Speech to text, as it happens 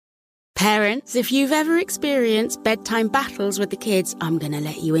Parents, if you've ever experienced bedtime battles with the kids, I'm going to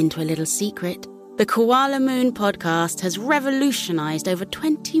let you into a little secret. The Koala Moon podcast has revolutionized over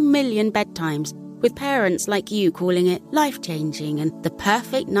 20 million bedtimes, with parents like you calling it life-changing and the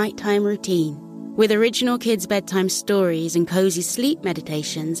perfect nighttime routine. With original kids' bedtime stories and cozy sleep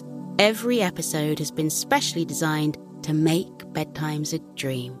meditations, every episode has been specially designed to make bedtimes a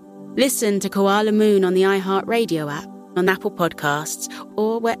dream. Listen to Koala Moon on the iHeartRadio app, on Apple Podcasts,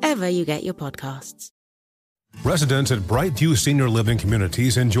 or wherever you get your podcasts. Residents at Brightview Senior Living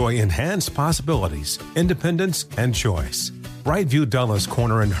Communities enjoy enhanced possibilities, independence, and choice. Brightview Dulles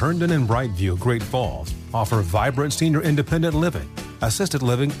Corner in Herndon and Brightview, Great Falls, offer vibrant senior independent living, assisted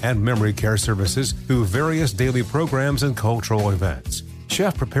living, and memory care services through various daily programs and cultural events.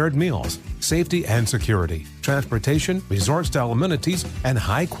 Chef-prepared meals, safety and security, transportation, resort-style amenities, and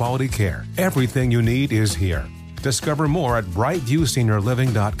high-quality care. Everything you need is here. Discover more at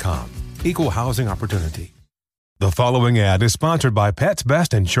brightviewseniorliving.com. Equal housing opportunity. The following ad is sponsored by Pets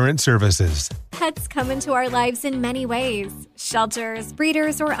Best Insurance Services. Pets come into our lives in many ways. Shelters,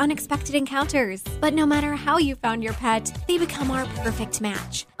 breeders, or unexpected encounters. But no matter how you found your pet, they become our perfect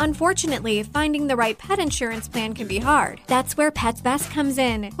match. Unfortunately, finding the right pet insurance plan can be hard. That's where Pets Best comes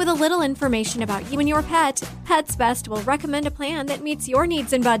in. With a little information about you and your pet, Pets Best will recommend a plan that meets your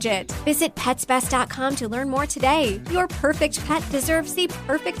needs and budget. Visit PetsBest.com to learn more today. Your perfect pet deserves the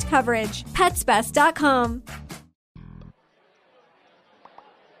perfect coverage. PetsBest.com.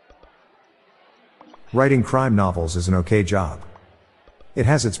 Writing crime novels is an okay job. It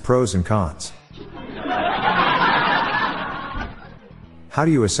has its pros and cons. How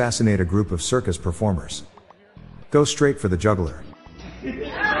do you assassinate a group of circus performers? Go straight for the jugular.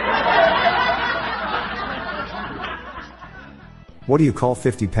 What do you call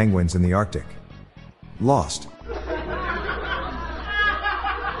 50 penguins in the Arctic? Lost.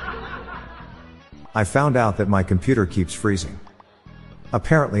 I found out that my computer keeps freezing.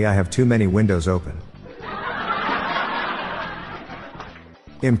 Apparently I have too many windows open.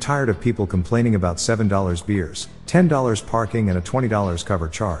 I'm tired of people complaining about $7 beers, $10 parking, and a $20 cover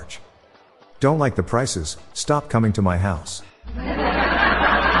charge. Don't like the prices? Stop coming to my house.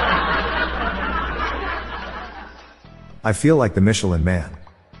 I feel like the Michelin Man.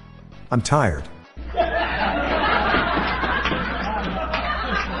 I'm tired.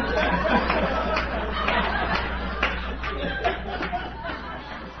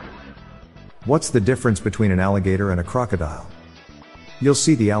 What's the difference between an alligator and a crocodile? You'll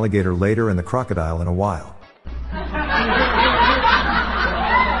see the alligator later and the crocodile in a while.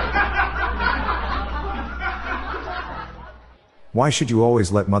 Why should you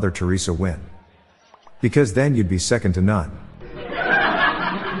always let Mother Teresa win? Because then you'd be second to none.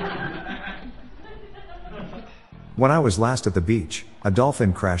 When I was last at the beach, a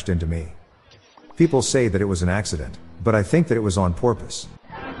dolphin crashed into me. People say that it was an accident, but I think that it was on purpose.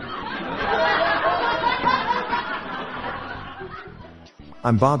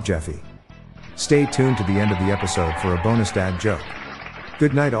 I'm Bob Jeffy. Stay tuned to the end of the episode for a bonus dad joke.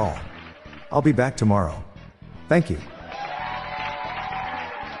 Good night all. I'll be back tomorrow. Thank you.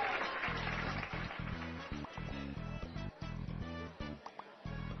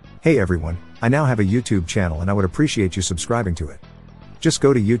 Hey everyone, I now have a YouTube channel and I would appreciate you subscribing to it. Just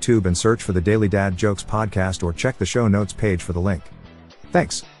go to YouTube and search for the Daily Dad Jokes podcast or check the show notes page for the link.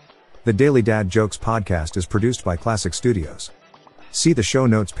 Thanks. The Daily Dad Jokes podcast is produced by Classic Studios. See the show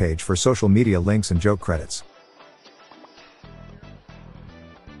notes page for social media links and joke credits.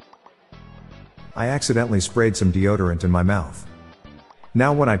 I accidentally sprayed some deodorant in my mouth.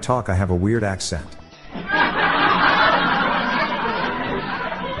 Now when I talk I have a weird accent.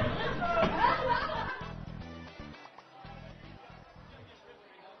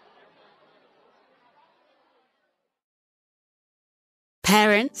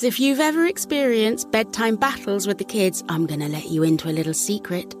 Parents, if you've ever experienced bedtime battles with the kids, I'm going to let you into a little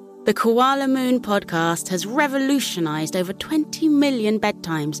secret. The Koala Moon podcast has revolutionized over 20 million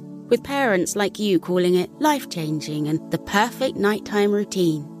bedtimes, with parents like you calling it life-changing and the perfect nighttime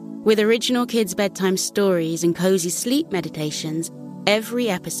routine. With original kids' bedtime stories and cozy sleep meditations, every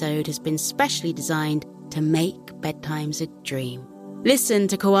episode has been specially designed to make bedtimes a dream. Listen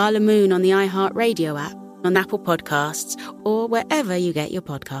to Koala Moon on the iHeartRadio app, on Apple Podcasts, or wherever you get your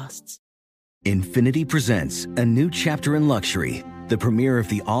podcasts. Infinity presents a new chapter in luxury, the premiere of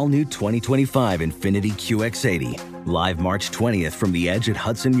the all-new 2025 Infiniti QX80, live March 20th from the Edge at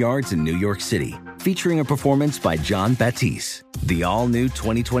Hudson Yards in New York City, featuring a performance by John Batiste. The all-new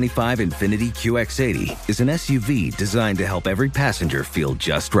 2025 Infiniti QX80 is an SUV designed to help every passenger feel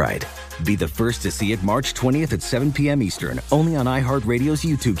just right. Be the first to see it March 20th at 7 p.m. Eastern, only on iHeartRadio's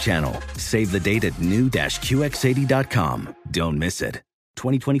YouTube channel. Save the date at new-QX80.com. Don't miss it.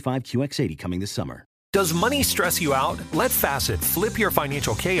 2025 QX80 coming this summer. Does money stress you out? Let Facet flip your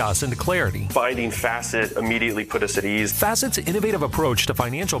financial chaos into clarity. Finding Facet immediately put us at ease. Facet's innovative approach to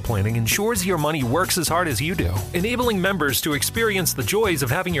financial planning ensures your money works as hard as you do, enabling members to experience the joys of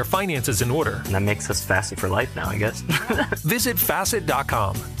having your finances in order. And that makes us Facet for life now, I guess. Visit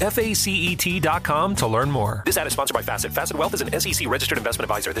Facet.com, FACET.com to learn more. This ad is sponsored by Facet. Facet Wealth is an SEC registered investment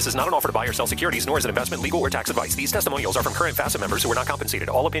advisor. This is not an offer to buy or sell securities, nor is it investment, legal, or tax advice. These testimonials are from current Facet members who are not compensated.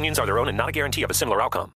 All opinions are their own and not a guarantee of a similar outcome.